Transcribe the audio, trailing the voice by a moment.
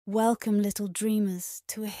Welcome, little dreamers,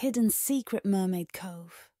 to a hidden secret mermaid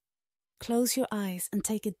cove. Close your eyes and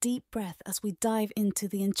take a deep breath as we dive into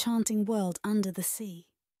the enchanting world under the sea.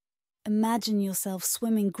 Imagine yourself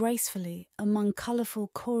swimming gracefully among colourful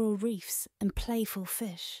coral reefs and playful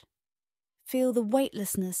fish. Feel the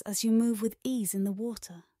weightlessness as you move with ease in the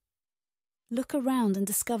water. Look around and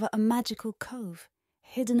discover a magical cove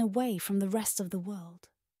hidden away from the rest of the world.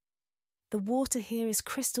 The water here is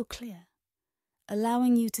crystal clear,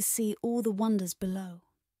 allowing you to see all the wonders below.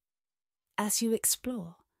 As you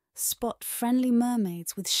explore, spot friendly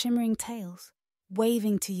mermaids with shimmering tails,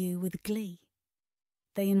 waving to you with glee.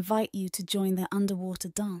 They invite you to join their underwater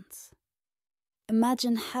dance.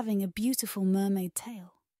 Imagine having a beautiful mermaid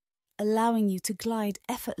tail, allowing you to glide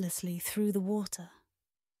effortlessly through the water.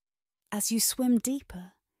 As you swim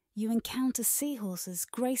deeper, you encounter seahorses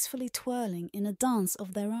gracefully twirling in a dance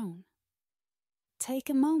of their own.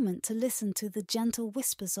 Take a moment to listen to the gentle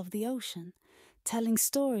whispers of the ocean, telling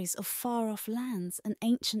stories of far-off lands and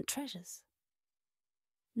ancient treasures.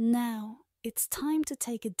 Now, it's time to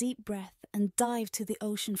take a deep breath and dive to the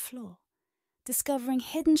ocean floor, discovering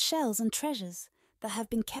hidden shells and treasures that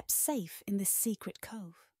have been kept safe in this secret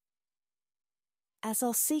cove. As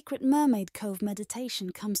our secret Mermaid Cove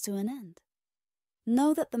meditation comes to an end,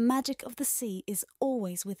 know that the magic of the sea is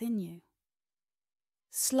always within you.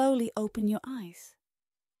 Slowly open your eyes,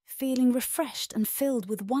 feeling refreshed and filled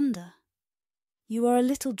with wonder. You are a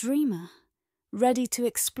little dreamer, ready to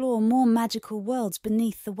explore more magical worlds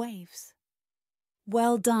beneath the waves.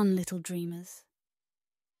 Well done, little dreamers.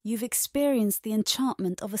 You've experienced the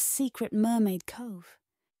enchantment of a secret mermaid cove,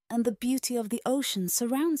 and the beauty of the ocean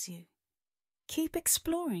surrounds you. Keep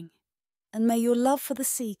exploring, and may your love for the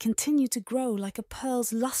sea continue to grow like a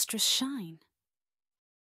pearl's lustrous shine.